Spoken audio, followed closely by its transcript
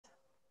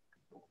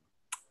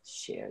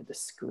share the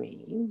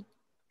screen.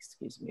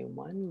 Excuse me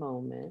one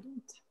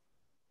moment.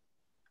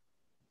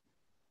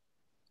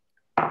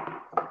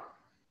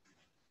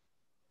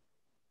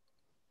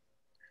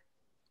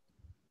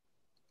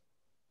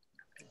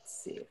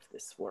 Let's see if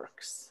this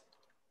works.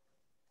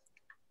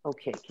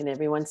 Okay, can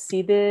everyone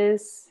see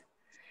this?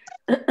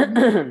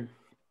 Yeah.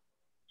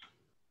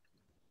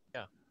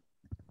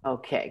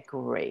 Okay,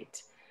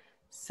 great.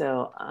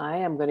 So I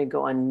am going to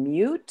go on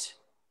mute.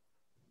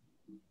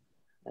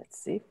 Let's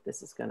see if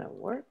this is going to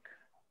work.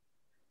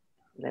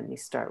 Let me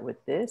start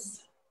with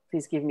this.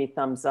 Please give me a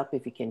thumbs up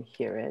if you can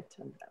hear it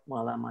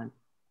while I'm on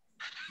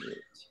mute.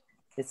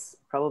 It's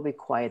probably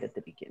quiet at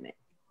the beginning.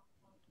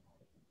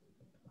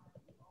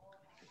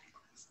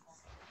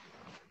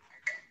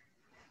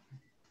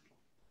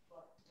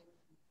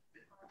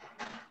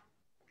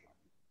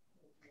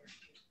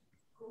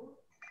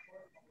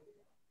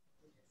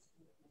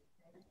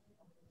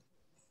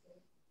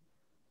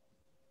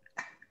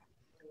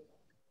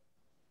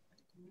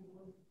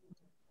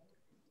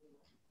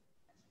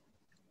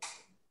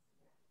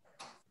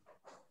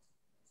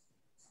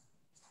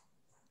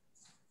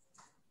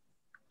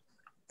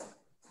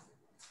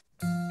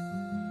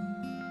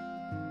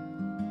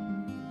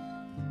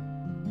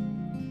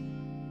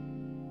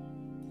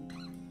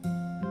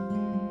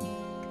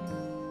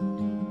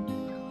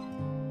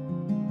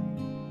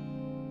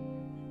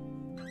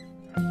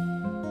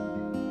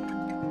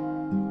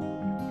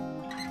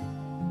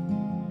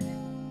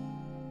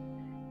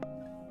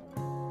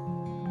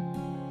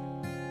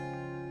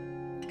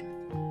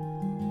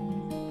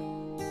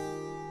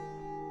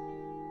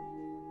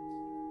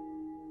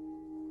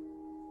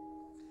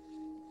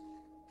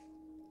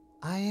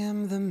 I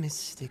am the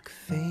mystic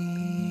fame.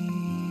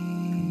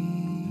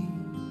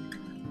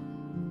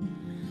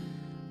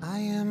 I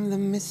am the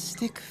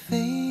mystic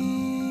fame,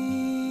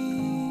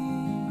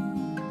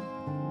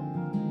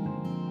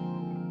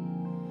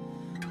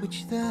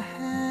 which the hand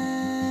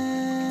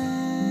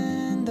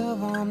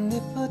of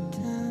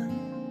omnipotence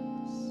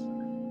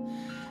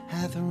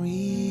hath reared.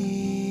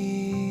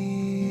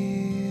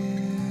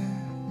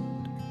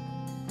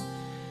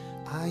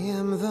 I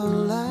am the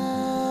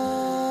lamp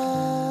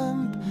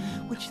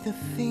which the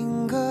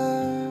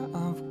finger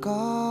of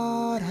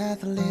God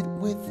hath lit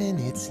within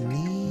its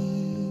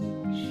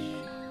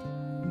niche,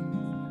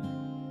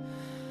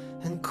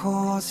 and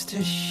caused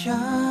to shine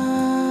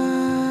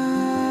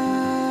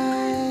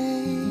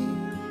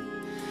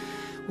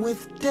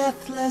with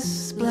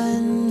deathless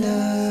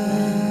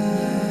splendor.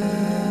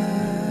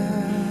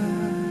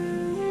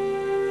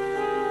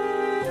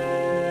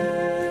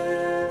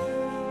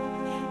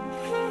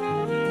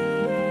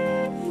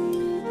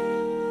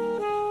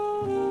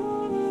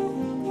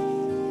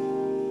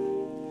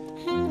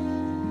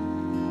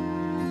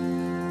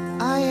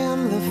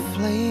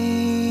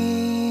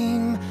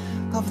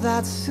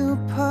 That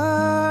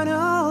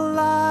supernal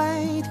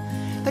light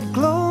that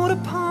glowed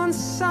upon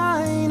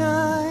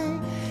Sinai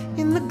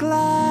in the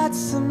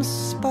gladsome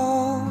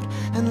spot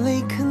and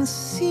lay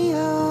concealed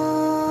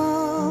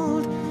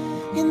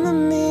in the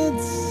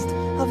midst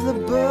of the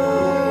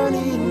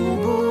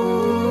burning bush.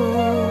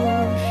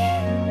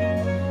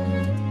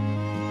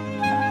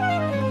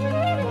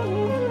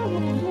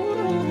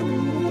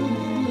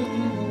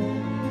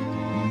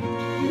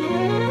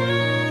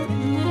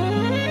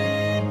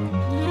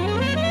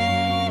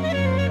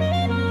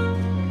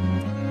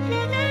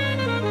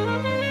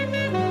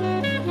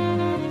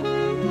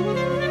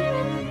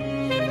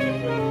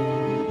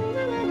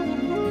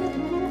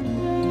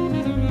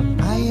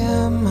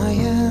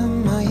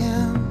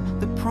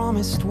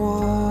 Promised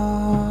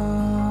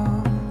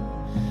one.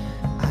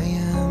 I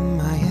am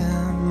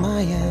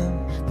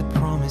the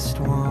promised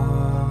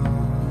one.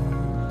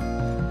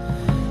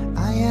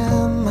 I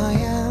am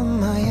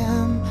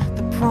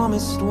the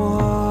promised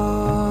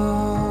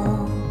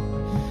one.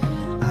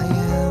 I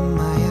am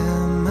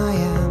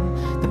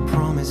the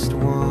promised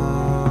one.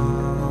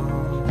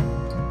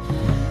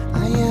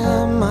 I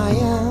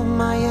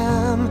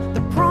am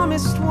the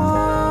promised one.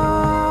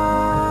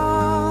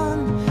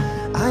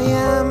 I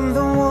am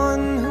the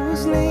one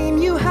whose name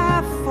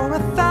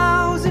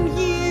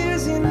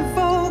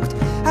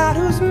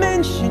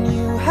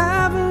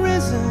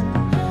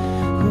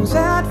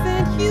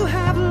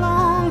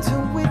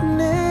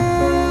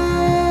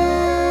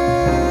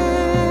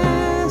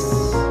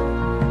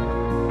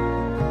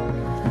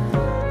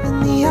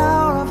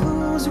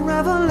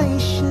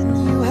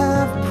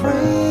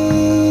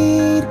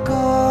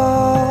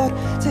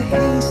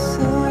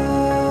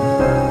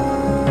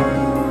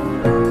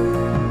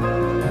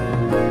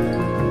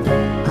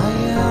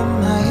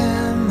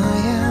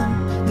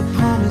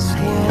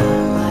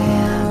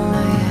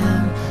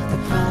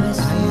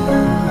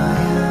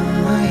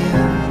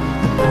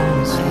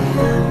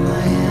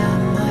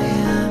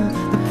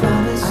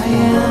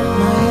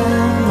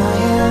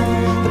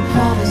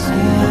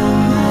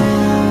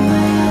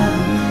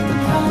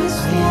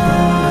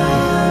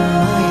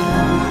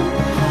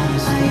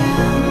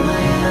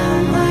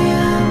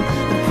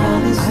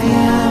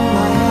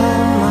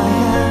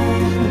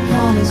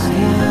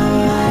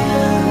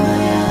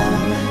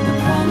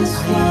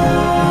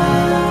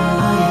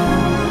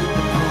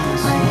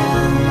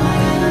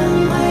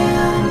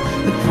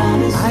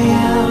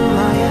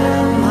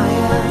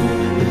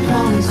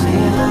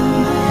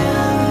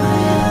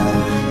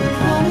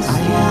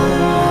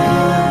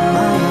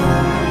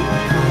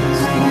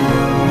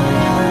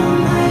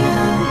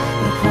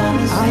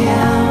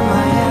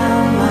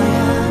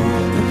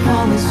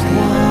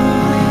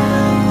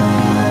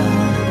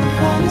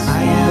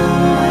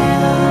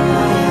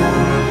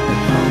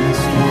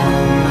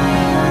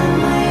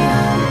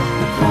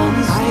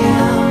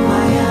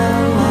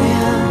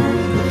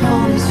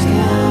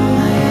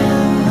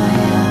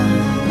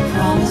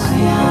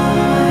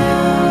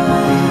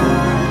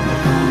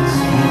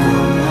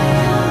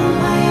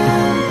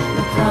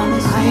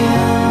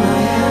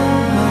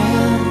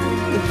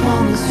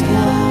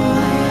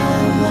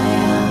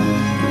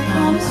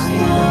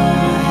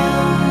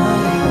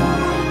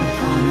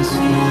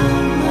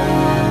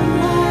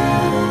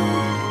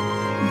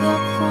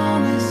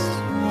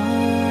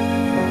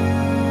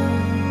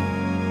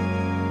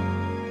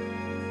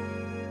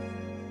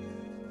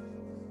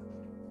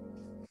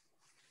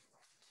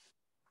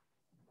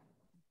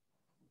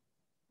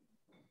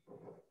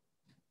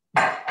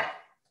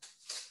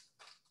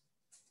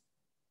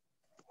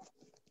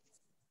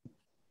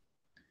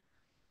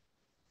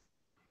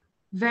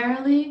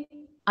Verily,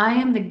 I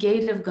am the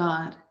gate of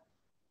God,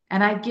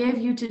 and I give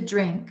you to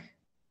drink,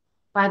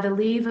 by the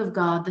leave of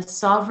God, the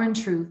sovereign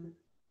truth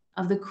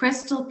of the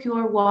crystal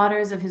pure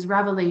waters of his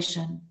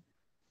revelation,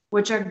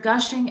 which are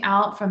gushing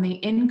out from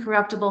the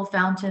incorruptible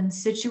fountain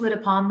situate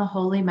upon the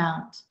holy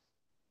mount.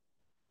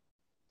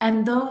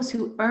 And those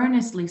who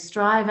earnestly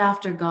strive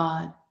after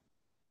God,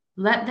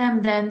 let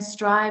them then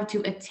strive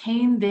to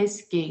attain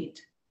this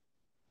gate.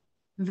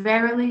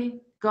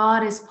 Verily,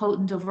 God is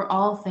potent over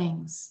all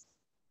things.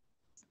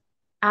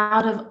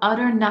 Out of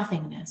utter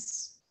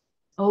nothingness,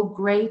 O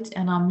great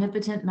and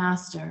omnipotent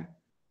Master,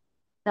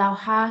 thou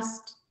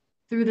hast,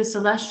 through the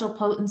celestial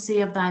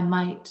potency of thy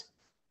might,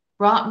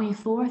 brought me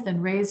forth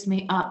and raised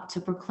me up to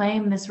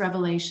proclaim this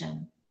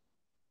revelation.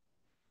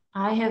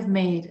 I have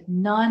made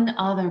none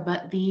other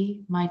but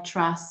thee my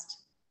trust.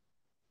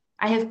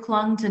 I have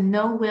clung to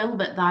no will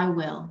but thy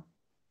will.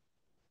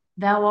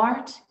 Thou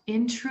art,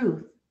 in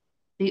truth,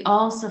 the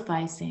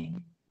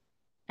all-sufficing,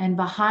 and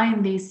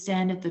behind thee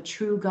standeth the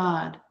true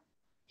God,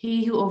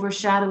 he who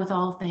overshadoweth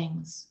all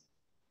things.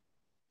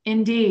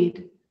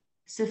 Indeed,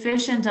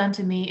 sufficient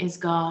unto me is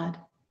God,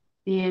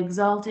 the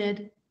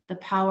exalted, the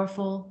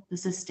powerful, the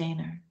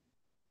sustainer.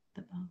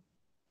 The bow.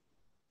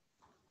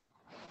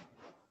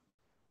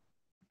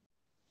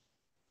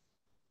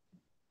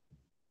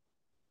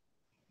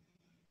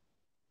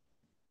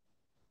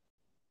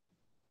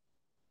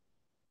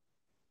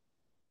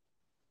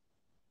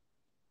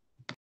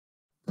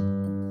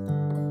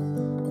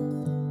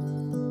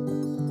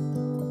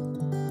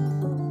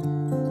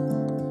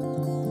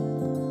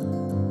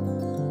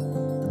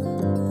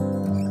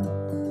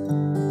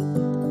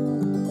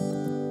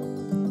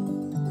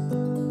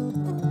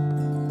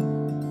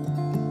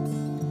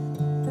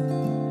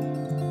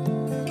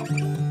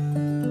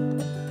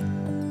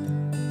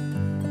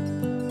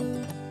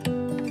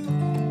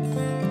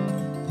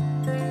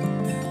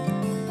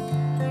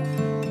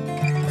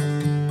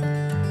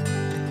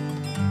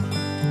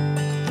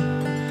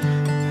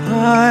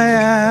 I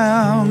am,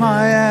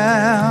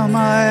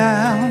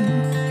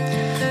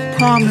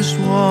 promised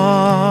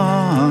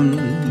one,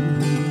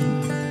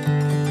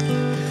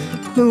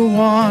 the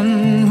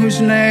one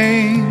whose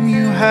name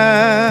you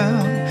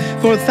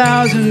have for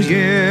 1,000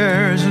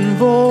 years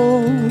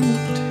invoked,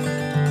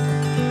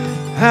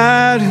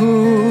 at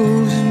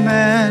whose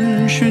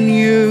mention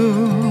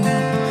you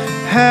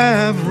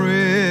have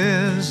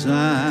risen,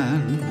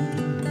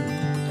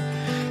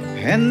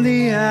 in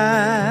the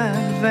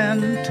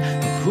advent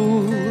of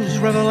whose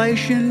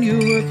revelation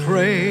you have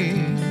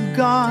prayed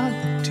God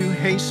to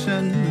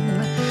hasten.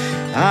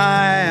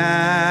 I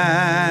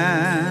am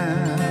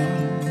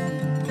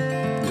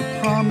the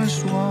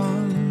promised one.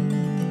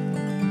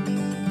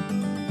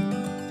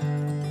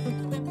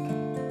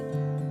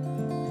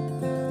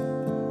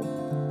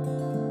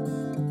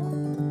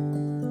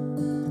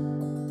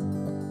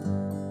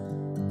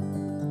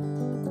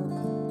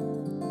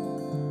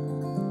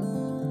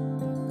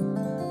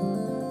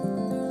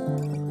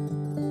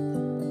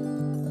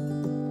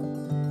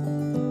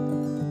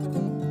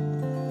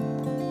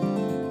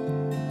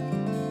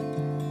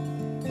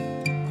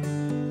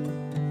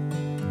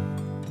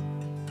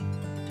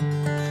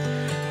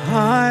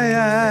 I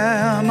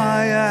am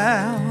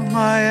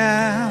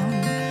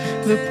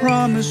the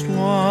promised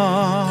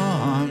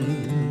one,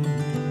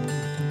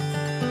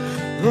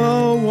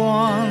 the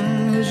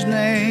one whose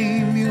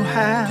name you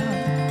have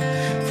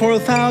for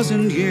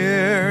 1,000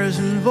 years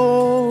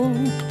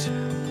invoked,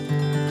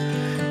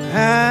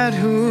 at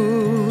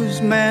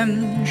whose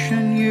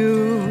mention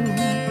you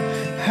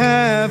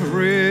have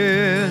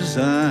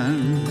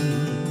risen.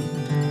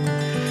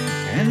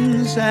 In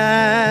this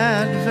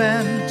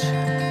advent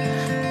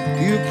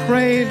you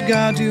prayed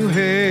God to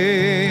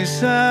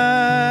hasten.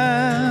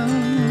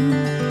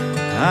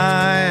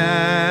 I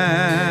am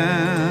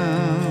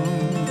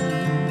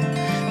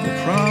the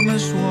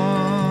promised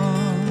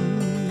one.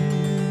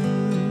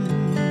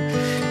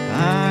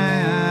 I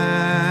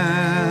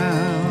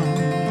am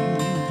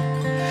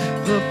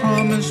the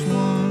promised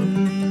one.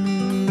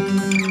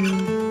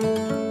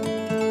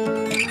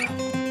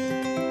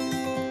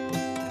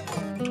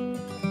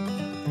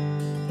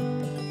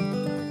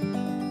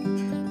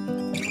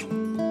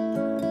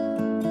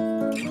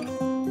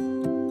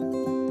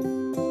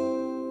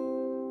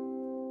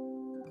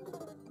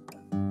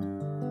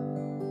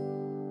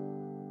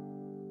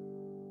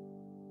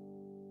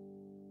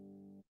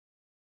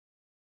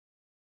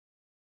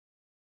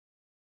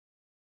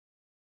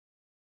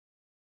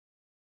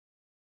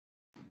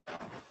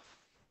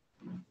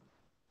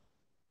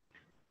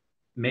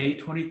 May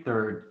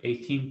 23rd,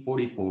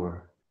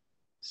 1844,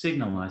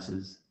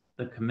 signalizes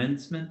the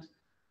commencement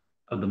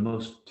of the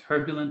most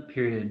turbulent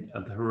period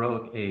of the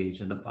heroic age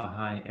of the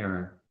Baha'i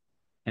era,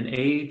 an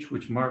age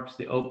which marks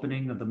the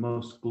opening of the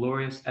most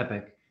glorious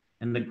epoch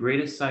and the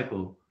greatest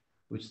cycle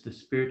which the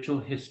spiritual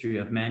history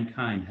of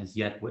mankind has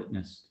yet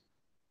witnessed.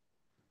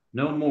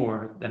 No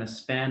more than a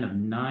span of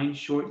 9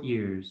 short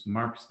years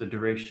marks the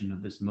duration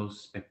of this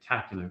most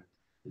spectacular,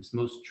 this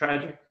most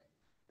tragic,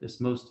 this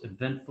most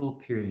eventful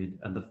period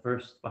of the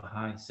first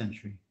Baha'i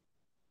century.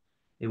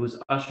 it was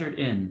ushered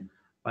in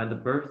by the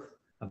birth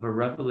of a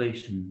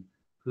revelation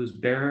whose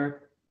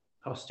bearer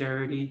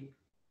posterity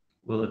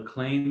will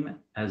acclaim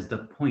as the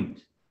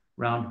point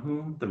round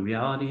whom the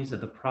realities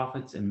of the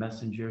prophets and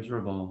messengers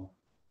revolve,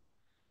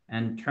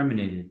 and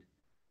terminated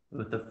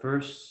with the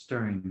first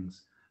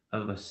stirrings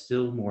of a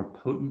still more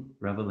potent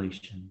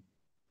revelation,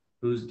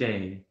 whose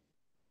day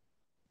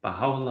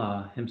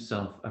Baha'u'llah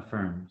himself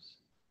affirms,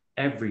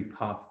 every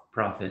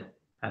prophet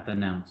hath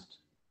announced,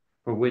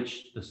 for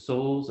which the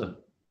souls of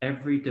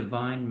every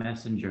divine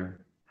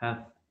messenger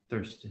hath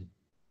thirsted,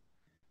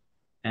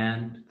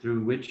 and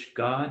through which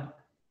God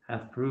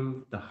hath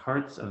proved the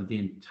hearts of the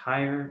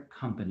entire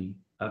company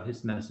of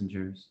his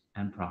messengers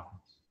and prophets.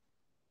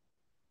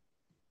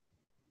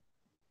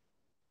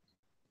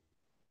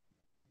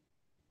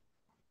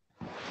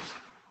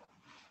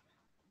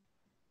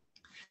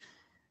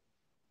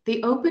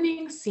 The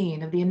opening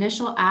scene of the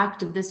initial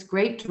act of this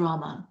great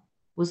drama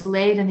was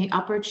laid in the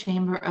upper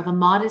chamber of a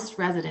modest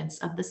residence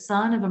of the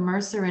son of a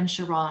mercer in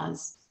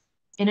Shiraz,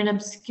 in an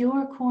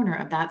obscure corner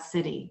of that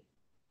city.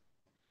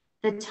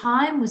 The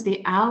time was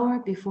the hour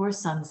before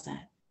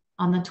sunset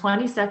on the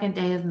 22nd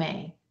day of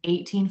May,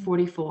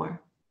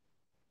 1844.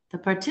 The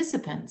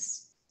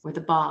participants were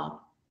the Bab,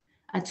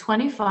 a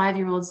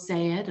 25-year-old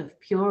siyyid of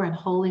pure and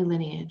holy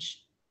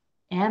lineage,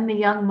 and the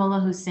young Mulla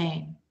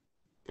Husayn,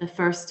 the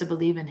first to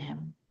believe in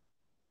him.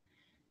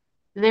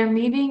 Their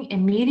meeting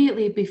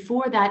immediately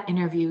before that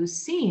interview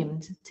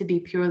seemed to be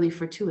purely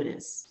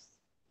fortuitous.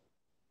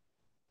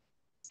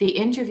 The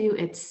interview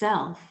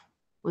itself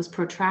was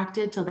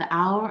protracted till the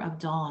hour of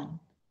dawn.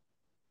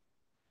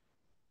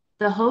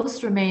 The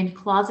host remained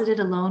closeted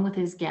alone with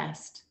his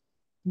guest,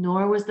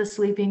 nor was the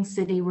sleeping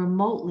city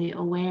remotely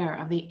aware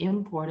of the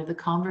import of the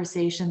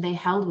conversation they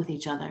held with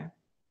each other.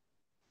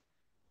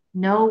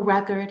 No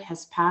record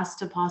has passed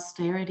to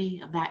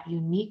posterity of that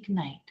unique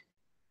night,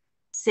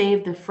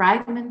 save the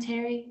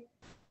fragmentary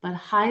but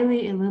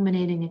highly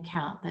illuminating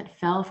account that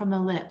fell from the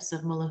lips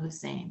of Mulla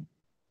Husayn.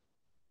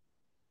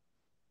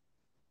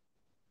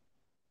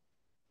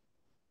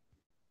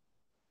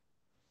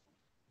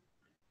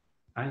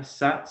 I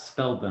sat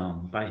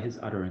spellbound by his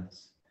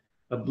utterance,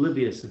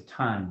 oblivious of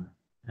time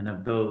and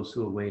of those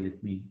who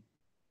awaited me.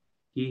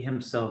 He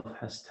himself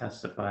has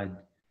testified,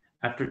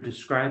 after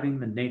describing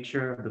the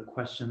nature of the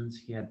questions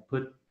he had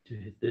put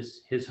to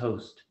his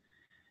host,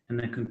 and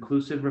the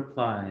conclusive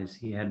replies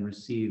he had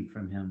received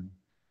from him,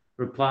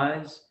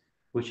 replies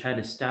which had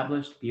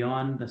established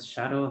beyond the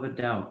shadow of a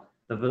doubt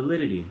the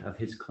validity of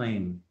his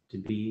claim to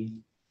be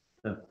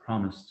the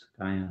promised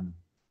Qayyam.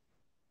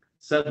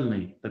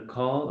 Suddenly, the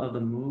call of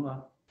the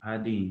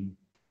Mu'adhin,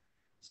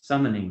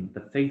 summoning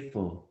the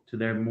faithful to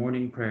their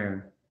morning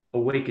prayer,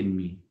 awakened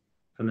me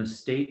from the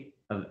state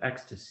of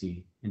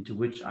ecstasy into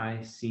which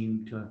I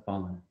seemed to have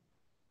fallen.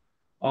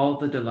 All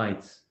the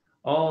delights,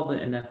 all the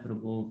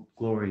ineffable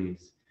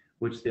glories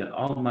which the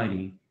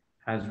Almighty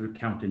has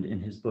recounted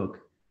in his book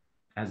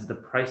as the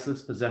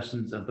priceless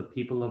possessions of the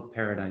people of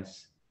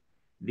paradise,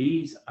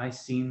 these I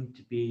seemed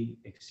to be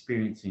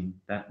experiencing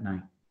that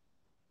night.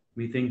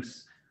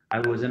 Methinks I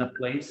was in a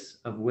place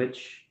of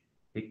which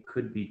it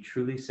could be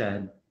truly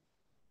said,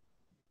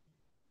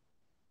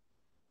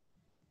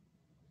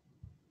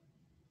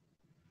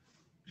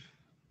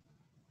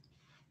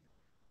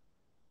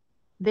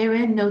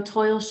 therein no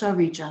toil shall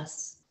reach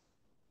us,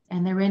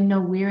 and therein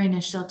no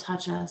weariness shall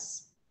touch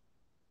us.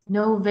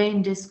 No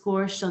vain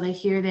discourse shall they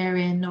hear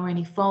therein, nor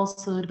any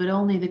falsehood, but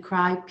only the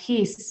cry,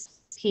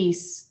 peace,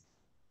 peace.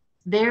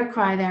 Their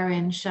cry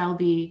therein shall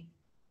be,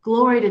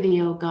 glory to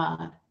thee, O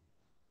God,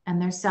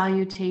 and their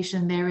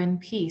salutation therein,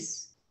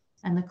 peace,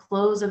 and the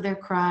close of their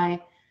cry,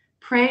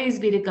 praise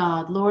be to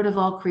God, Lord of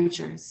all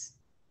creatures.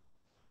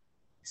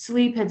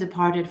 Sleep had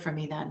departed from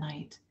me that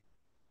night.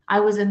 I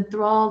was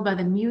enthralled by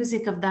the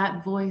music of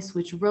that voice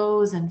which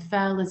rose and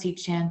fell as he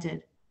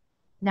chanted,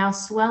 now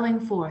swelling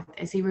forth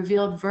as he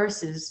revealed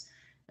verses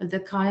of the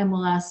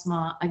Qayyamul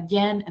Asma,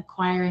 again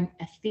acquiring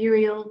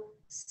ethereal,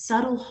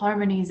 subtle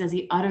harmonies as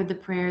he uttered the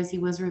prayers he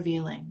was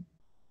revealing.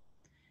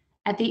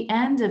 At the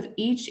end of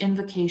each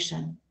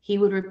invocation, he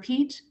would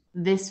repeat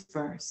this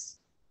verse: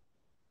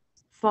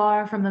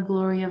 far from the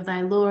glory of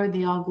thy Lord,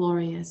 the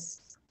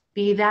all-glorious,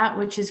 be that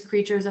which his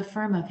creatures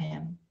affirm of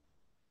him,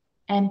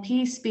 and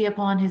peace be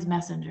upon his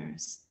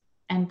messengers,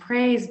 and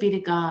praise be to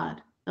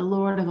God, the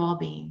Lord of all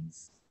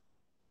beings.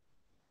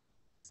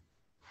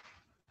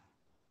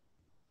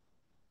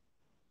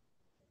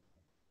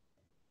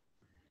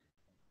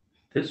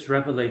 this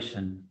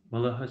revelation,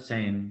 Mulla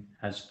Husayn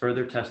has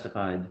further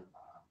testified,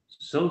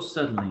 so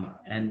suddenly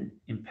and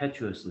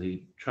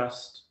impetuously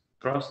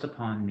thrust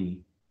upon me,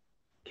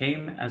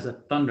 came as a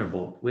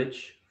thunderbolt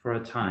which, for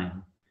a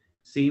time,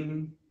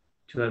 seemed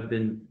to have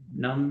been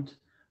numbed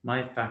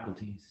my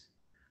faculties.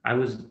 I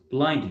was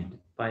blinded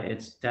by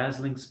its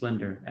dazzling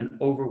splendor and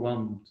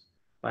overwhelmed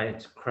by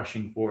its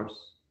crushing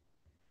force.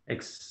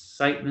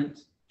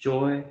 Excitement,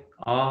 joy,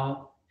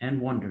 awe, and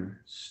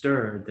wonder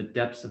stirred the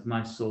depths of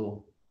my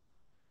soul.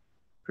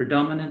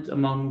 Predominant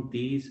among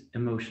these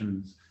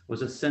emotions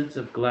was a sense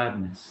of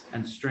gladness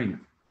and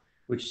strength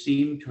which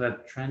seemed to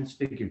have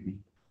transfigured me.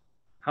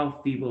 How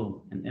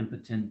feeble and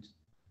impotent,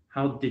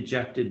 how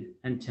dejected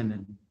and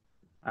timid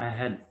I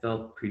had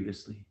felt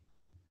previously.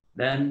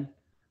 Then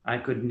I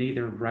could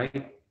neither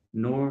write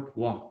nor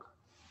walk.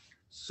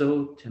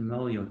 So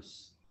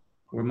tremulous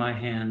were my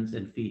hands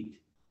and feet.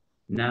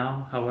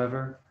 Now,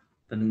 however,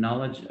 the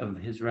knowledge of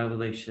his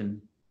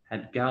revelation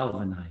had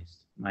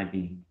galvanized my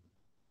being.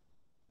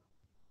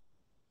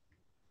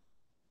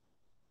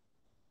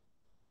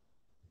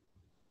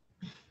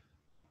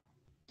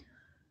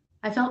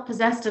 I felt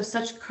possessed of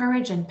such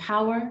courage and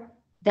power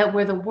that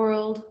were the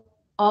world,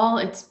 all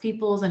its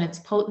peoples and its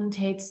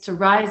potentates to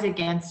rise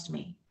against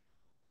me,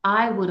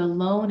 I would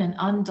alone and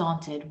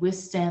undaunted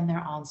withstand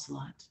their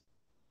onslaught.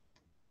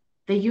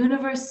 The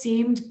universe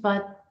seemed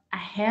but a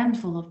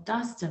handful of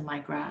dust in my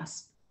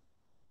grasp.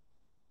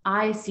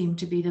 I seemed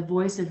to be the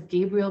voice of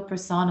Gabriel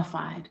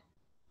personified,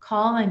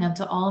 calling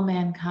unto all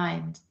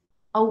mankind,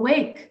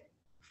 awake,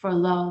 for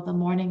lo, the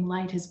morning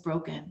light has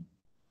broken.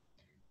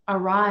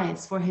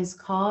 Arise, for his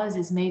cause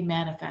is made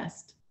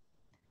manifest.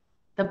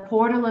 The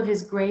portal of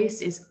his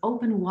grace is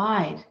open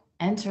wide.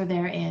 Enter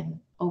therein,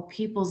 O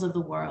peoples of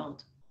the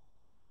world.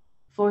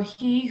 For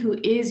he who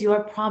is your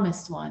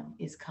promised one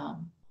is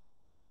come.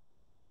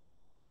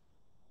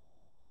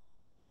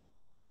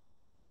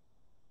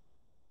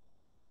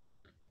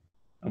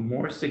 A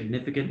more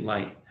significant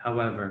light,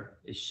 however,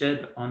 is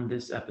shed on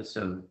this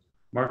episode,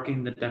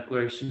 marking the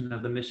declaration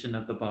of the mission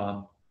of the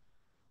Bab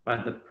by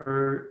the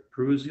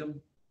perusal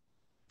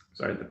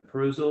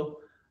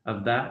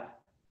of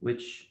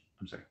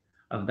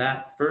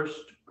that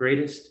first,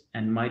 greatest,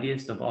 and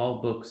mightiest of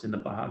all books in the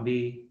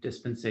Baha'i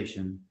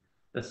dispensation,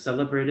 the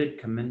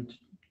celebrated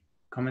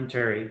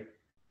commentary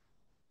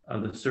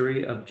of the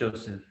Surah of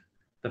Joseph,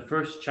 the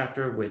first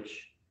chapter of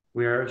which,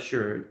 we are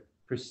assured,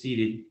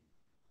 proceeded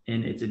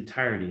in its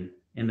entirety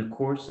in the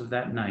course of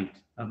that night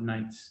of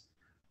nights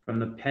from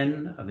the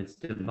pen of its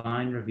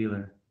divine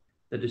revealer.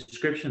 The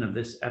description of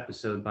this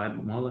episode by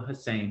Mulla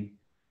Husayn,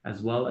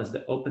 as well as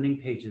the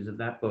opening pages of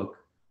that book,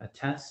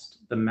 attest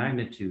the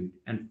magnitude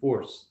and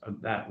force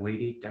of that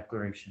weighty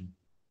declaration.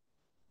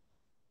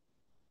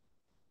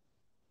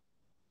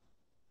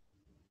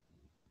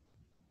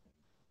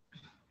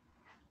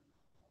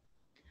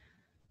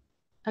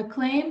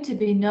 Acclaimed to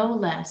be no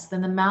less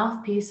than the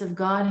mouthpiece of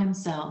God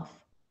himself,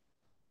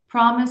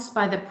 promised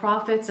by the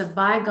prophets of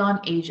bygone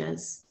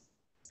ages,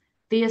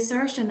 the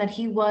assertion that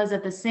he was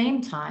at the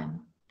same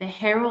time the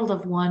herald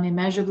of one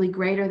immeasurably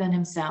greater than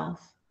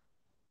himself,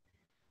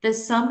 the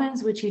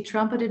summons which he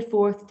trumpeted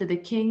forth to the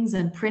kings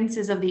and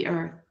princes of the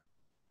earth,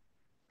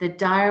 the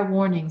dire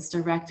warnings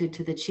directed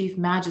to the chief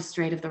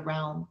magistrate of the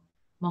realm,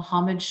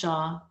 Muhammad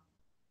Shah,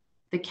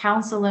 the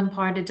counsel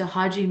imparted to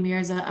Haji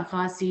Mirza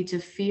Abbasi to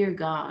fear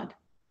God,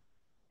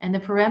 and the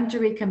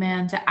peremptory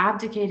command to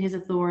abdicate his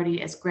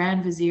authority as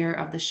Grand Vizier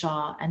of the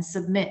Shah and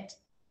submit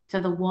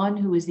to the one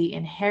who is the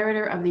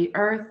inheritor of the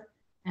earth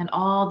and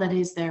all that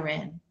is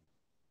therein.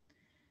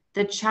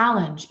 The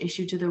challenge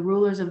issued to the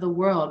rulers of the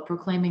world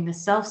proclaiming the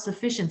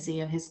self-sufficiency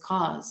of his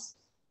cause.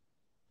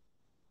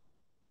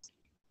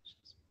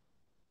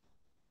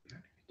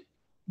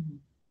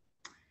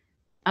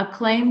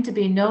 Acclaimed to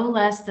be no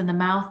less than the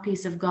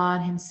mouthpiece of God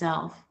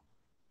himself,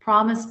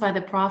 promised by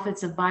the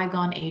prophets of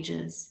bygone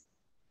ages,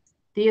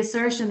 the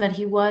assertion that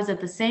he was at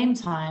the same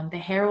time the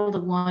herald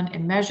of one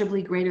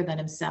immeasurably greater than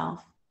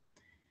himself,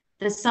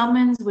 the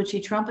summons which he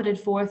trumpeted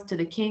forth to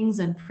the kings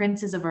and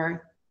princes of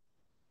earth,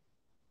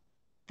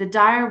 the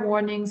dire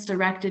warnings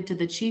directed to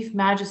the chief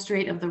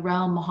magistrate of the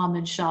realm,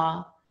 Muhammad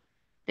Shah,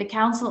 the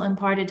counsel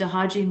imparted to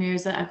Haji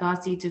Mirza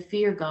Abbasi to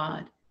fear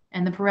God,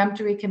 and the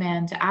peremptory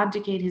command to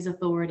abdicate his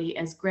authority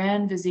as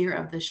Grand Vizier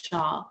of the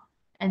Shah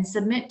and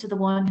submit to the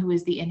one who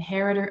is the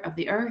inheritor of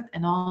the earth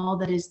and all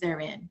that is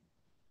therein.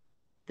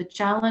 The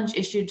challenge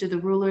issued to the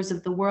rulers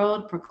of the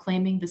world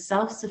proclaiming the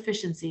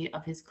self-sufficiency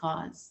of his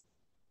cause.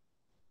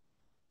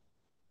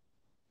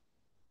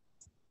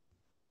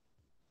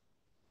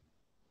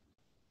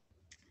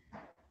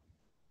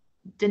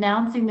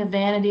 Denouncing the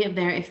vanity of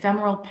their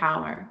ephemeral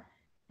power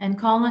and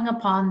calling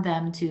upon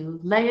them to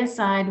lay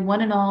aside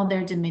one and all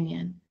their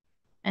dominion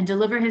and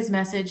deliver his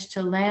message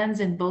to lands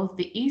in both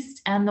the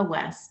East and the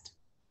West.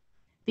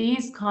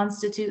 These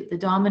constitute the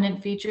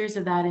dominant features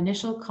of that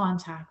initial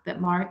contact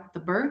that marked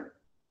the birth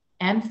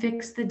and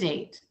fixed the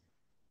date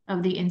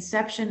of the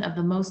inception of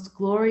the most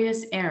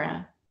glorious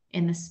era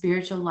in the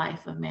spiritual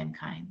life of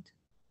mankind.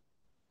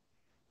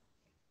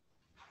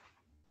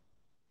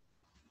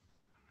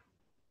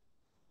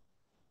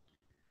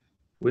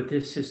 With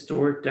this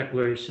historic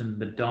declaration,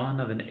 the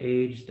dawn of an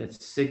age that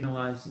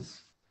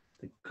signalizes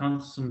the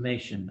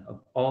consummation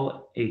of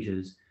all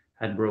ages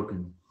had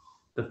broken.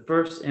 The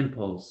first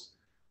impulse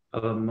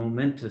of a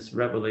momentous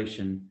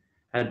revelation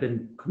had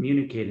been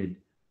communicated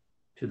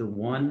to the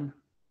one,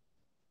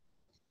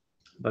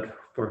 but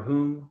for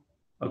whom,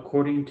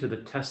 according to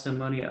the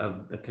testimony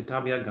of the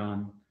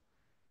Kitabiyagan,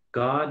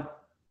 God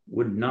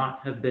would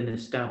not have been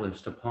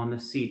established upon the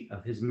seat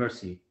of his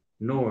mercy,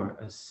 nor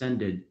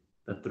ascended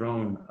the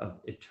throne of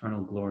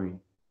eternal glory.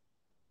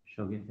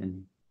 Shogith,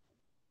 and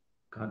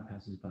God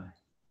passes by.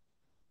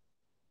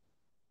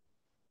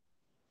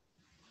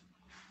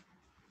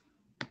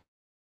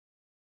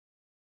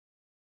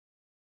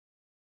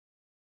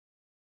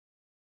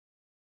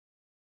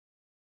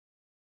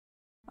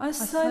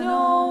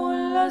 السلام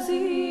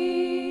الذي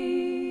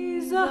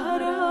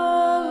ظهر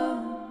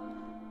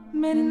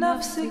من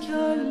نفسك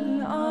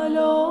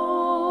الأعلى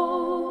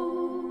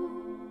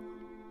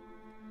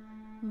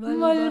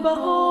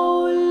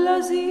والبهاء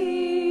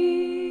الذي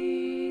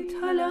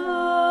تلا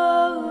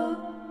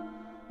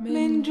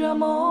من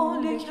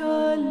جمالك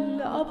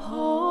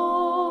الأبهى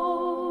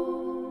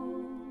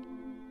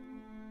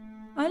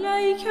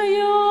عليك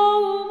يا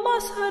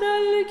مظهر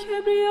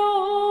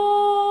الكبرياء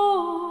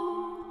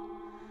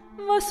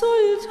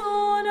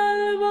وسلطان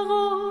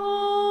البقاء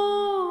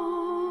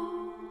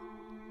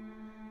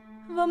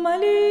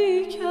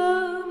ومليك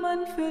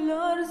من في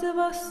الأرض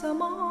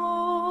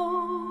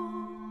والسماء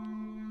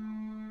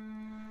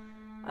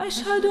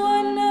أشهد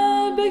أن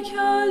بك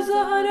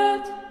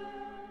ظهرت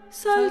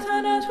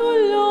سلطنة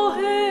الله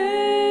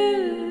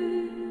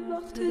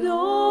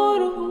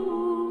واقتداره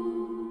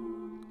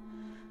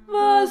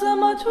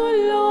وعظمة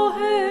الله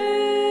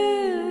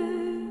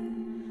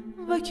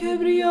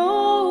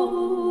وكبرياءه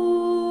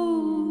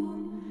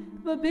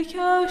وبك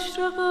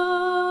أشرقت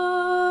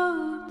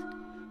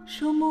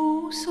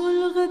شموس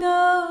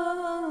الغدم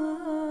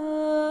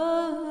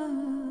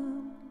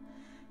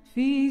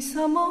في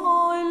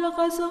سماء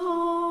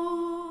الغزال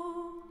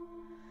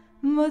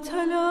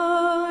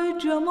وتلا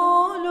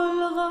جمال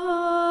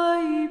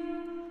الغيب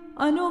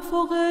عن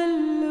أفق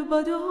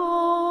البداء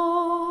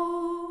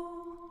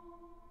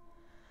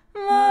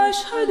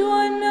وأشهد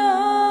أن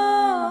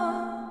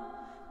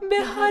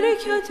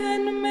بحركة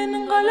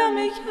من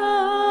قلمك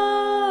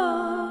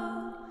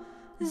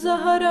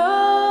ظهر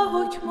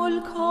حكم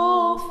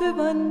الكاف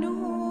والنون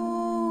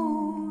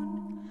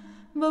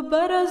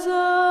وبرز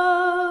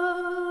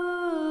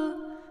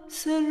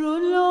سر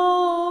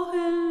الله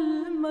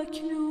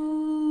المكنون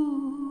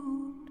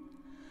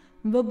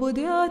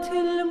وبدأت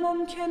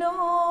الممكنات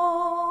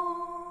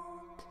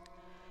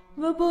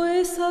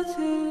وبعثت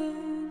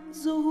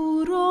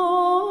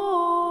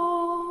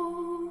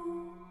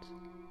الظهورات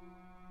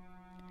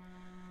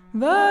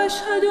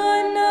وأشهد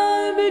أن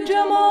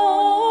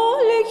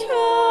بجمالك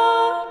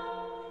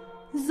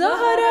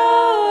ظهر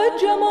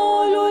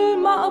جمال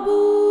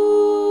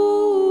المعبود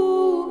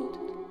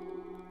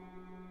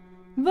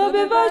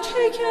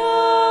وبوجهك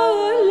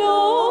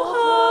لاح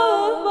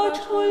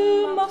وجه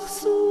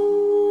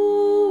المقصود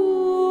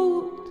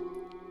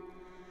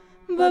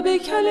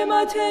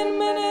وبكلمة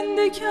من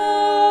عندك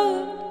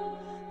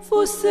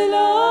فصل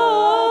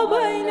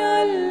بين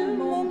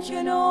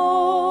الممكنات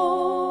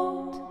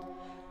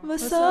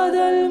وساد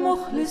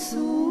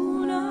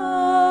المخلصون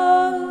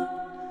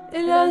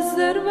إلى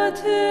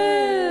الذروة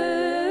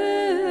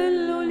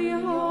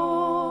العليا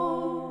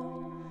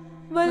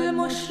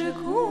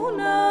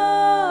والمشركون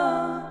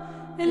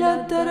إلى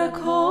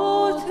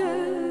الدركات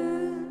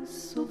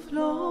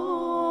السفلى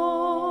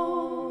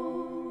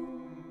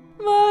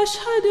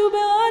وأشهد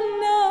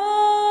بأن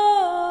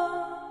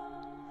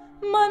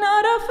من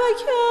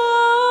عرفك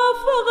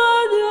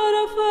فقد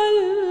عرف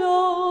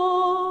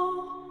الله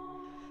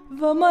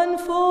ومن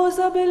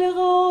فاز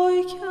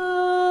بلقائك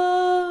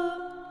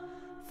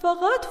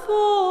فقد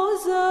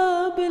فاز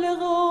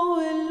بلقاء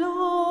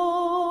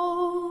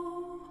الله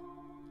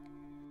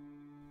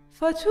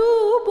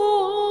فتوبى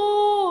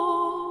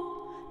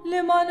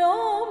لمن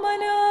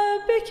آمن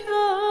بك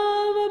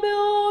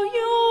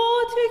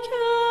وبآياتك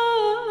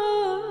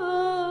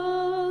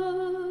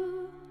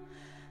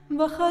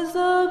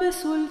وخضع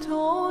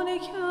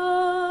بسلطانك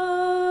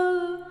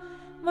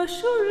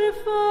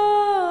وشرف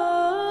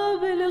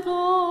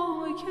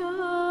بلقائك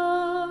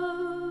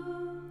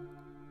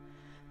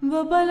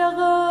وبلغ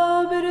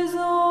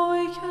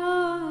برضاك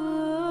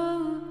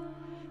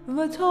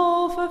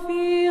وطاف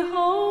في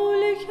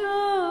حولك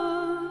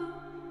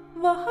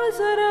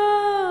وحضر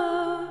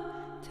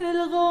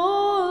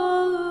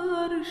تلقاء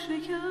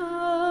عرشك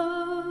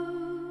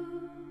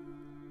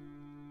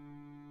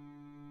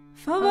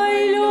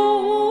فويل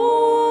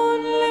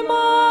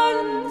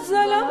لمن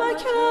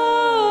ظلمك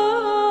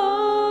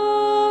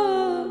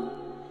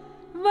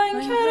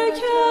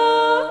وانكرك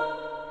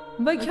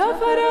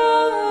وكفر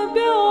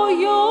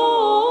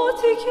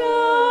بآياتك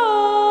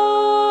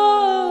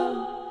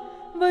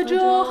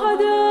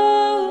وجاهد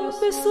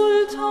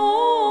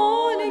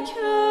بسلطانك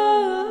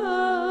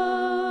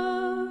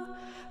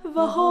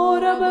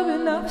وحارب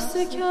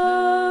بنفسك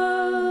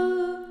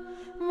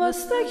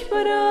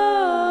واستكبر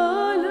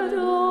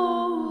لدى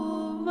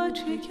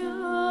وجهك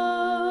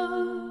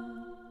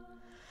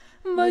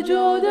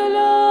وجادل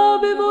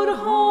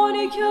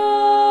ببرهانك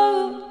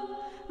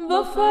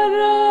وفر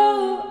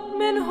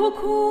من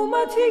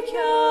حكومتك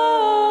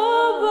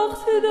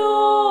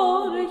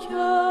واقتدارك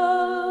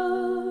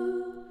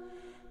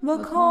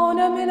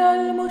وكان من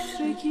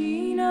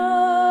المشركين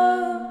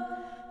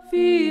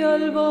في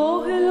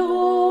ألواح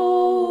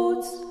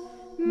القدس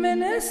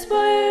من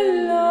إصبع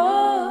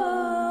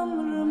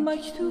الأمر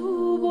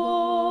مكتوبا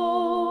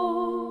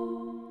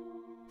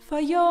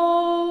یا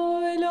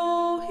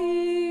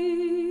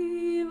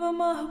الهی و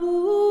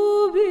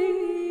محبوبی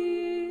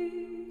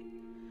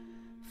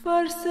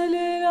فارسل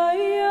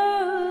الی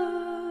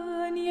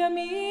عن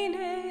یمین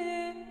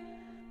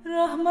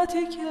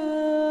رحمتک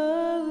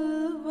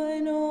و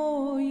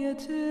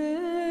عنایتک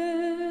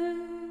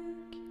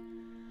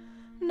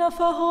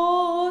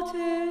نفحات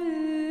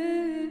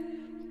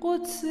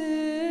قدس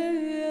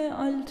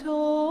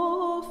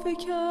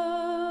الطافک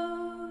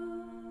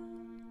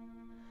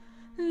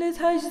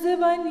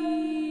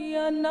لتجذبنی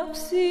عن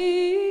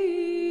نفسی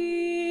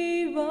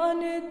و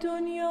عن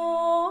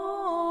الدنیا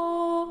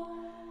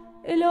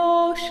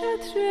الی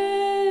شطر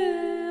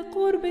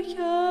قربک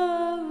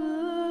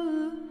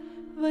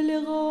و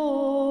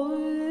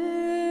لقائک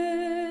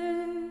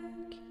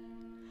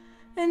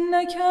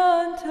انک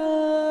انت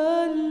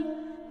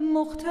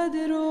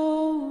المقتدر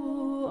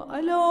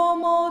علی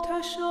ما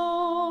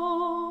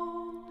تشاء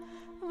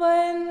و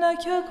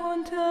انک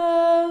کنت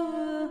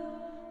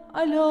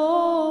علی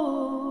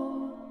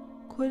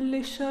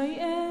كل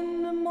شيء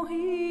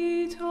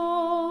محيطا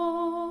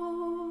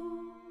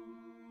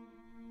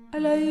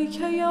عليك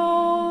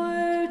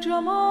يا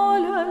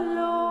جمال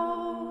الله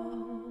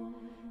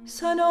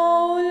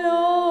ثناء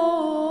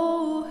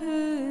الله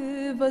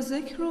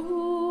وذكره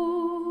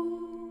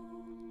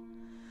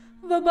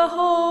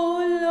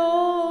وبهاء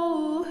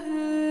الله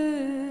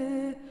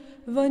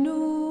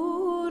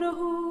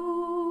ونوره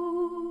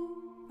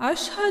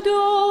أشهد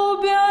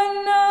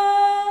بأن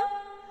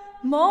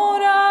ما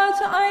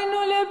رأت عين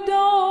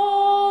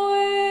الإبداع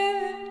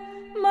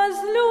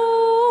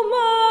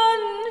مظلوما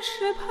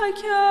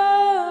شبهك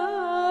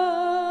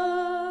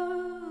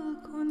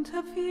كنت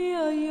في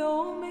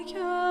أيامك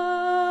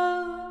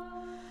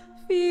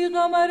في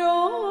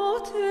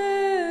غمرات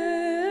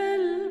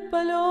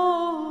البلايا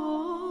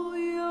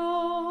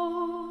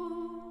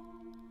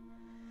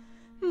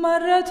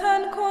مرة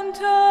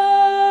كنت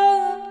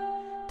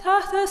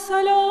تحت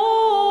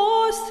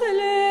السلاسل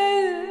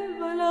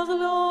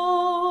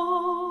والأغلال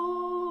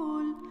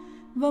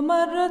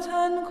ومرة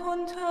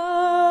كنت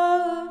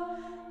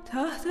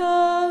تحت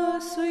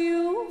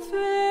سيوف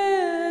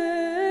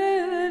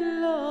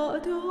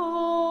الأعداء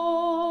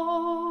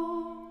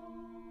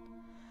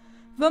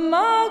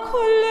ومع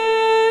كل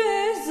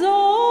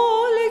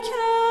ذلك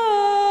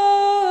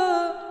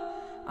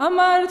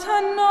أمرت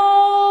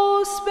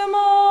الناس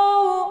بما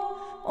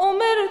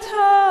أمرت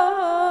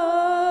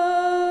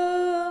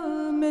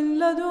من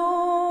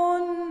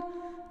لدن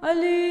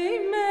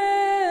عليم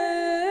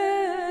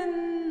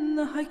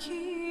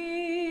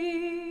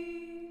حكيم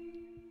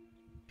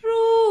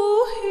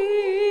روحي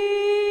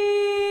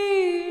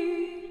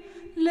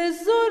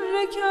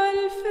لزرك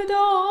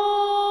الفداء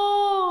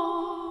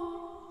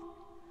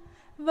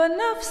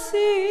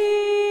ونفسي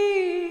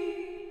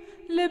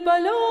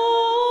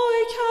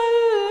لبلائك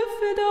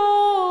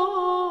الفداء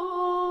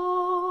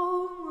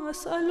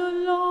أسأل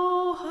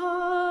الله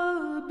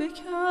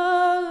بك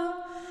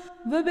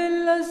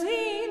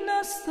وبالذين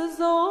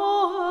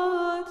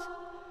استزاد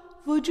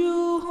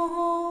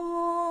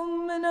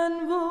وجوههم من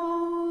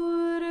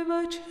أنوار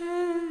وجهك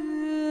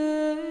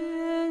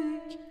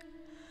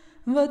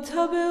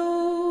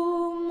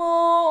واتبعوا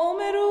ما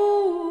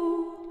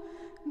أمروا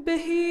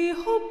به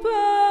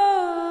حبا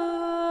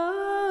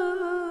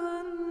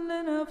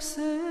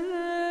لنفسك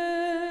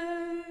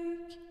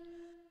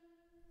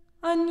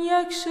أن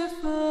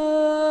يكشف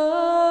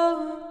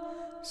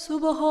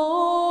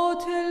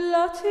سبحات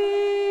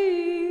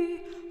التي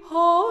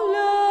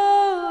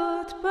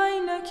حالت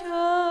بينك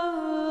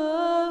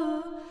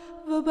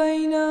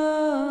وبين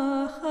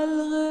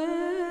خلقك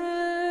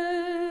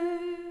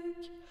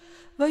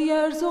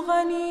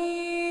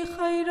ويرزقني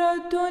خير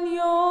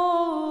الدنيا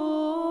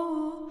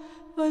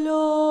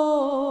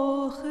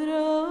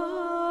والآخرة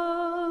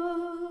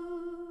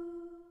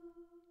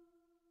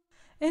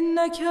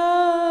إنك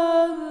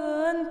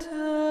أنت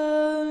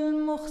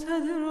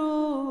المقتدر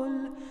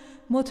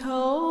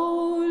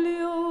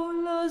المتعالي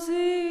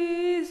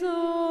العزيز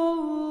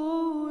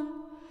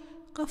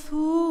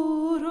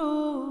الغفور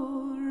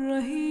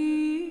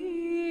الرحيم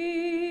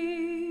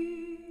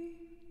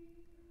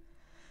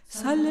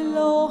صل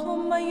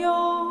اللهم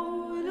يا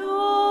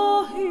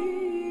إلهي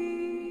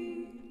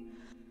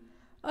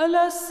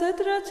على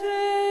السدرة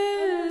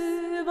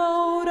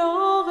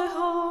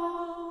وأوراقها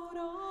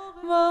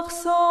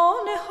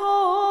وأغصانها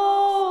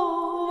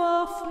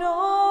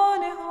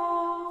وأفنانها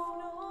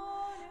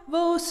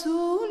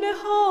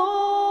وأصولها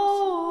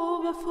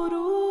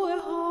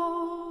وفروعها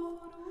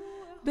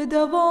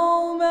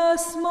بدوام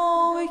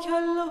أسمائك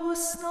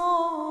الحسنى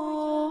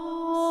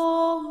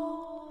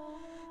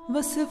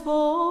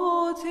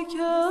وصفاتك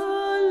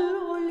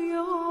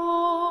العليا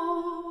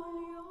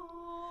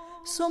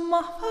ثم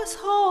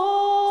احفظها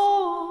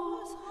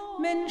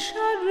من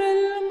شر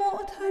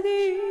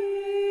المعتدين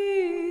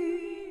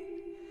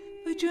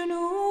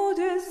وجنود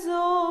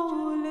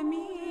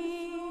الظالمين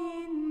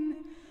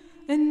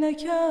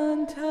إنك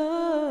أنت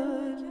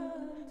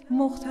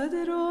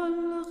المقتدر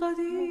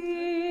القدير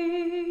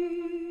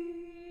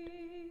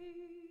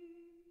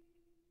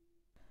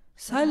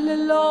صل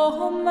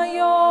اللهم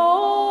يا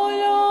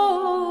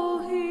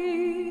إلهي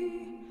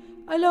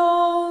على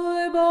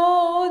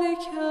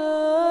عبادك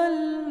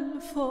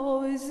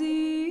الفائزين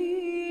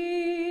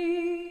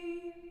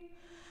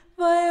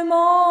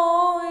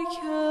وإمائك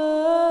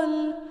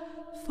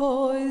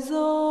الفائزات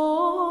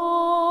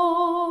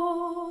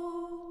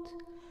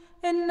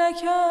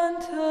إنك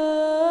أنت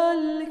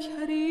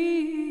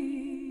الكريم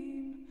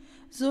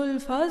ذو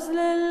الفضل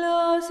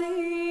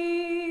العظيم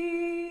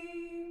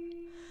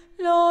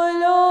لا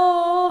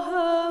إله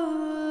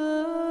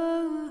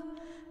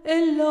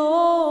إلا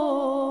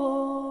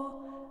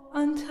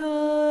أنت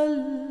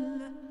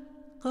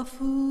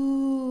الغفور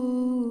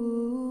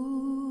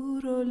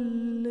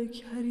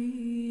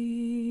الكريم.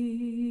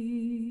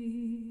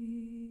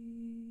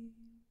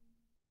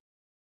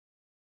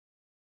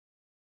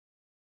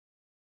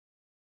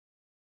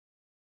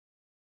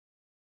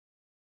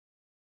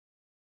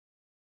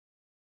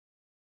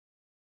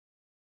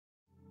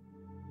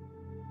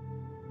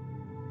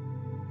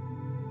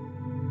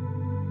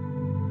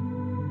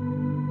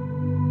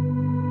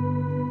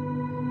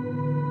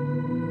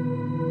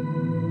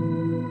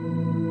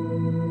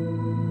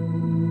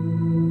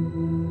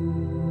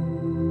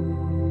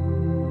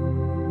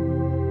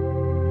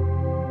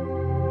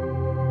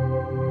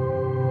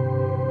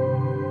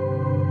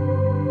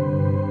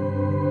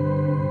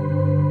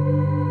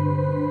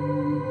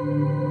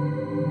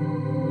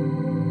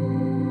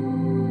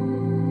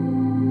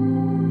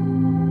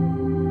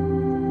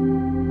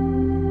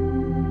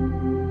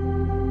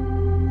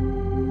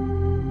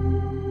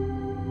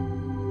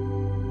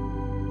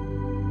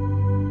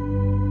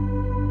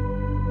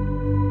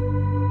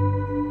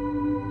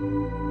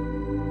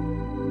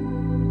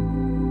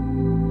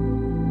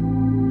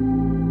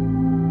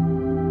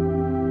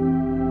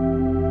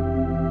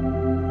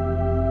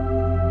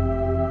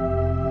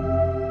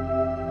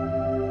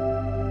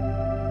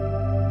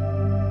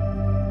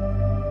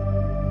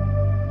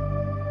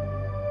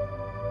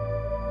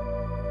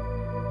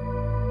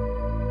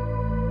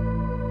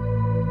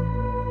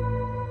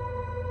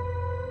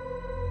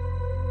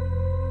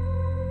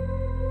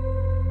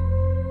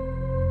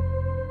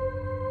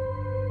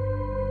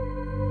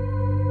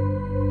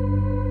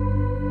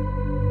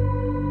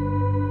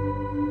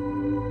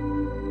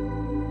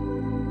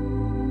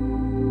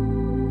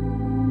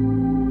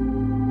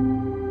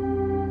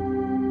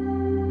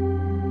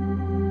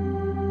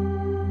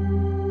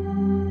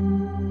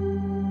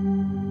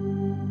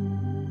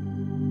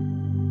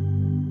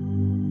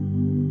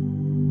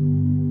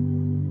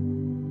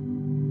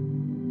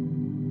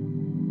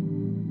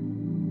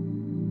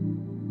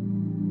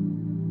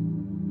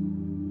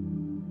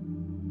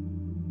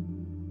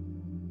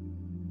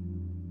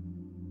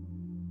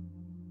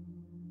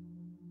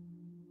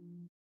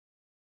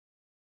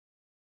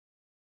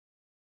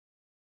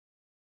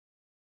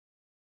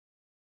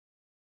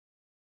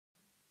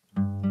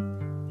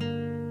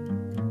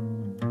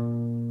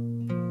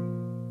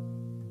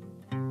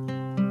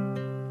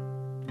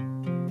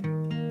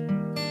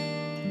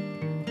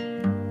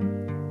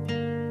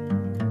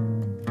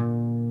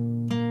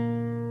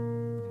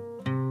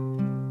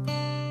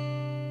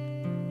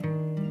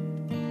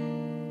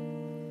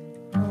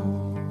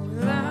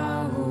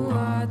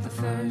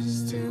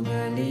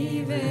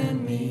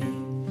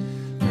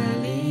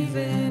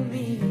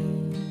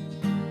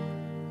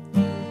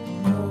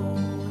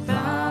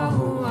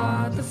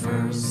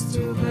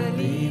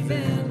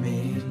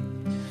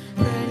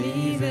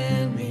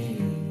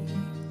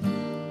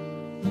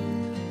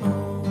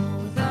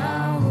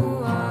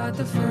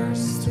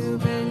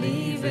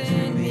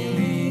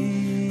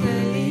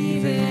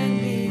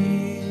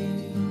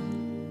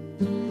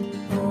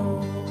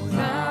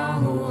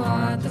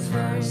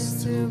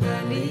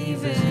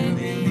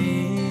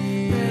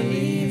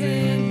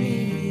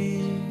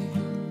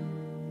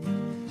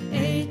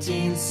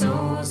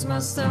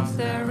 Must of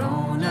their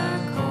own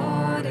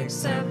accord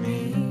accept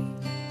me,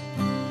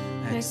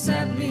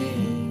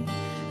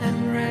 and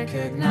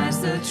recognize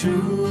the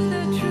truth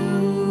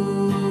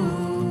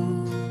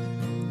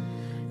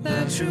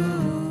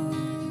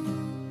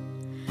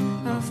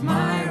of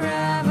my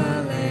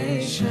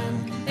revelation.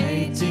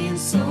 18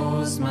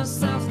 souls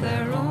must of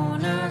their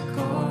own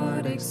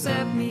accord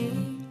accept me,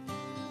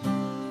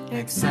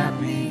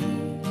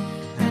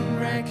 and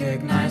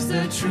recognize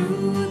the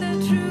truth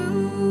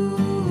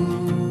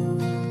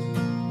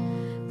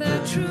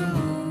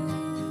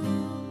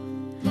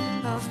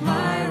of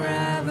my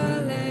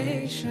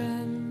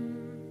revelation.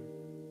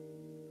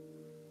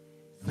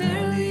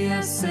 Verily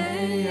I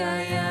say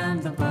I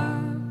am the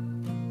Bab.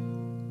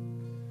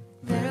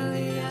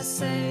 Verily I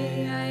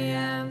say I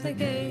am the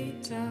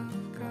gate of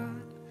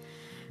God.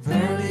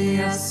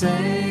 Verily I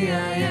say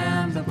I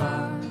am the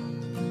Bab.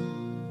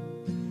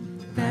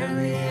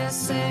 Verily I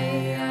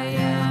say I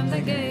am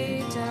the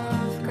gate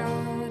of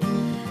God.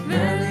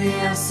 Verily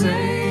I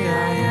say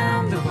I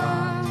am the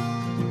Bab.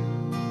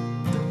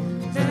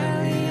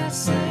 Verily I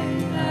say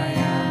I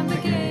am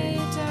the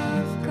gate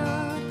of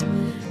God.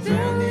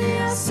 Verily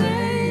I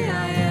say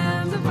I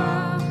am the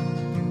Bab.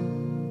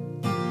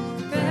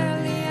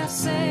 Verily I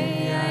say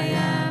I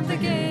am the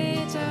gate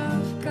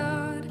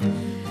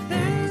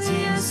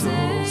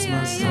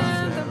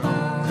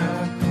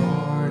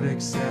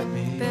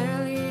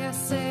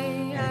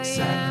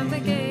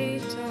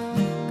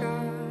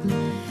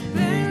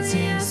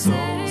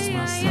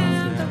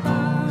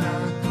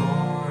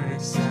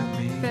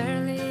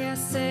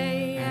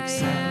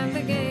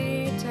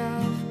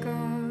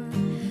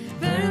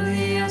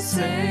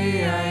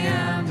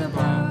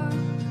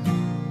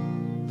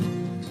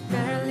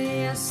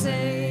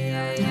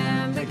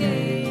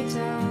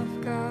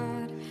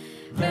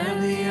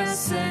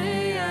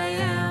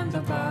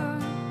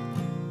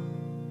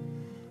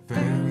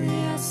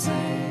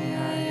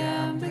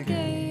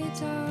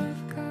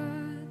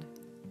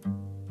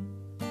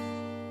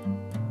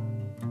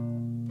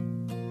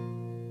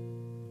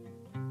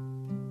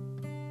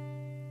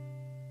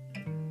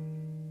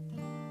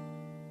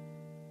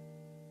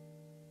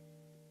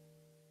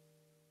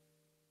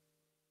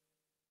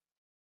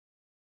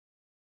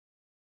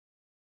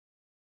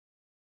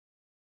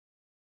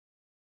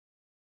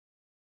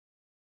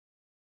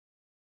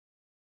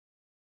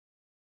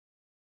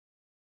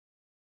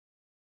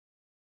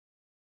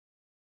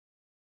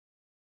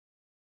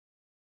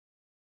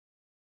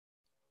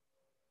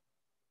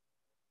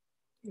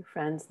Dear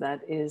friends,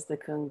 that is the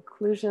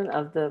conclusion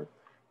of the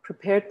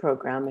prepared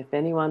program. If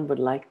anyone would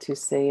like to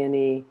say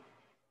any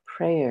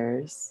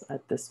prayers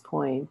at this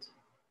point,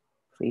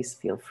 please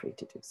feel free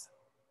to do so.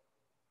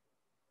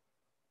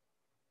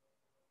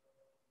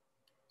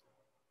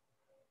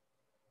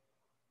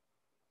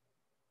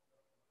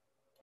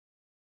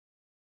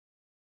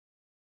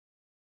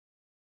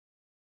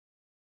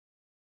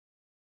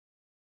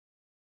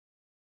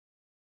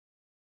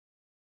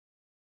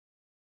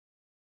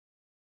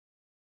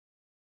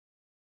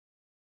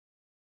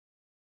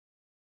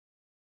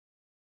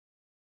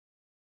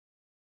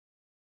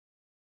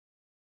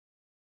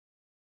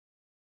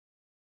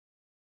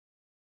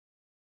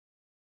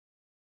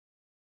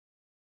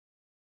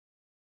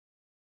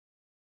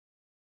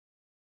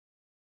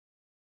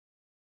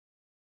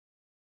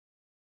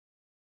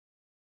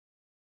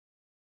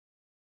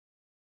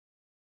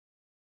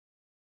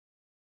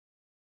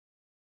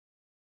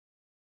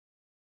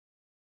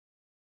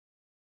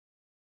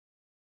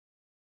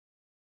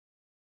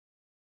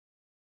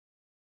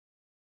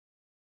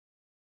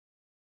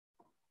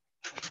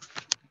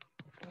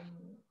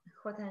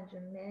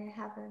 May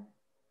I have a...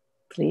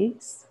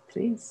 Please,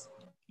 please.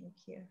 Thank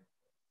you.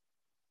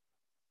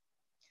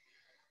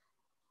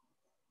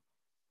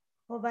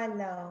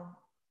 والله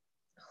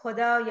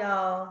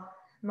خدایا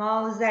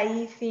ما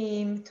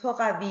ضعیفیم تو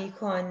قوی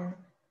کن،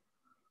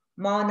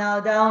 ما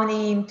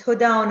نادانیم تو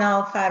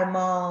دانا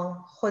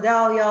فرما،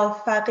 خدایا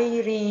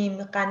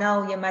فقیریم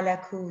غنای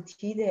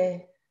ملکوتی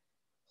ده،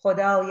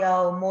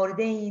 خدایا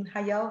مرده ایم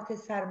حیات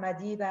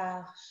سرمدی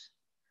بخش،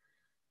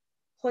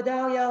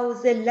 خدایا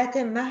ذلت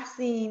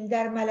محضیم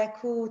در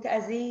ملکوت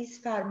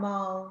عزیز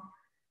فرما،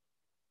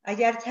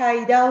 اگر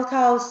تاییدات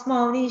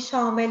آسمانی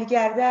شامل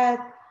گردد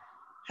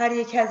هر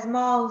یک از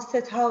ما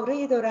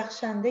ستاره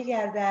درخشنده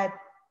گردد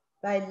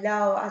و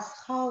الا از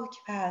خاک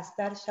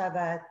پست‌تر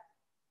شود.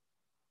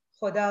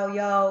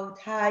 خدایا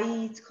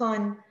تایید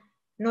کن،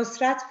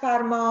 نصرت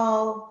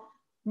فرما،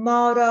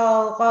 ما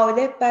را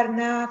غالب بر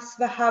نفس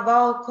و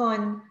هوا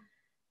کن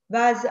و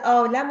از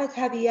عالم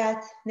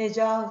طبیعت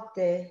نجات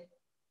ده.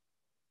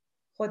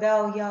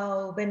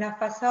 خدایا به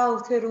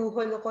نفسات روح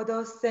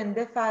القدس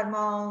زنده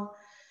فرما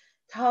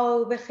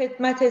تا به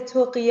خدمت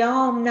تو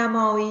قیام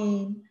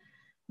نماییم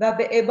و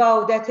به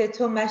عبادت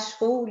تو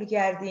مشغول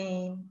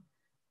گردیم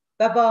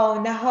و با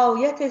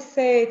نهایت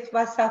صدق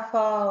و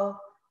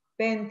صفا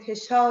به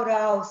انتشار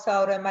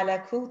آثار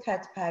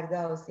ملکوتت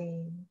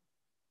پردازیم.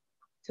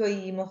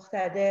 تویی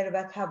مقتدر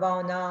و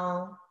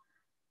توانا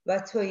و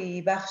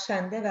تویی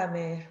بخشنده و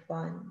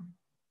مهربان.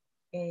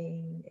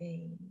 این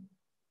این.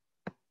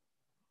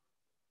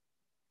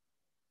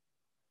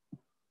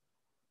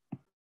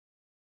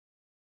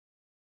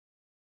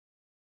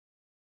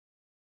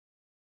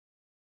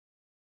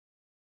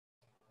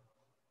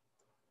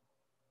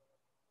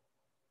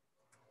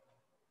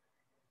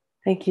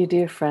 Thank you,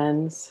 dear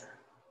friends.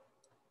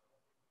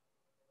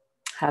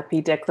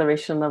 Happy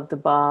Declaration of the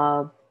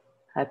Bab.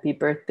 Happy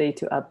birthday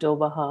to Abdul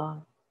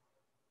Baha.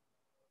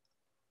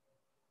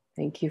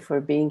 Thank you for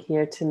being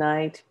here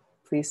tonight.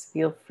 Please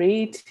feel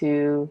free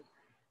to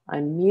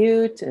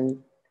unmute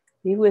and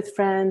be with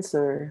friends,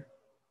 or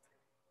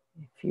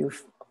if you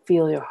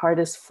feel your heart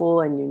is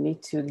full and you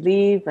need to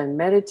leave and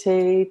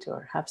meditate or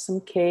have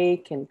some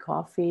cake and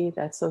coffee,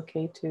 that's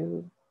okay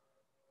too.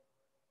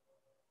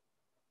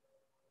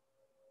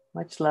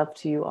 Much love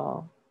to you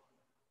all.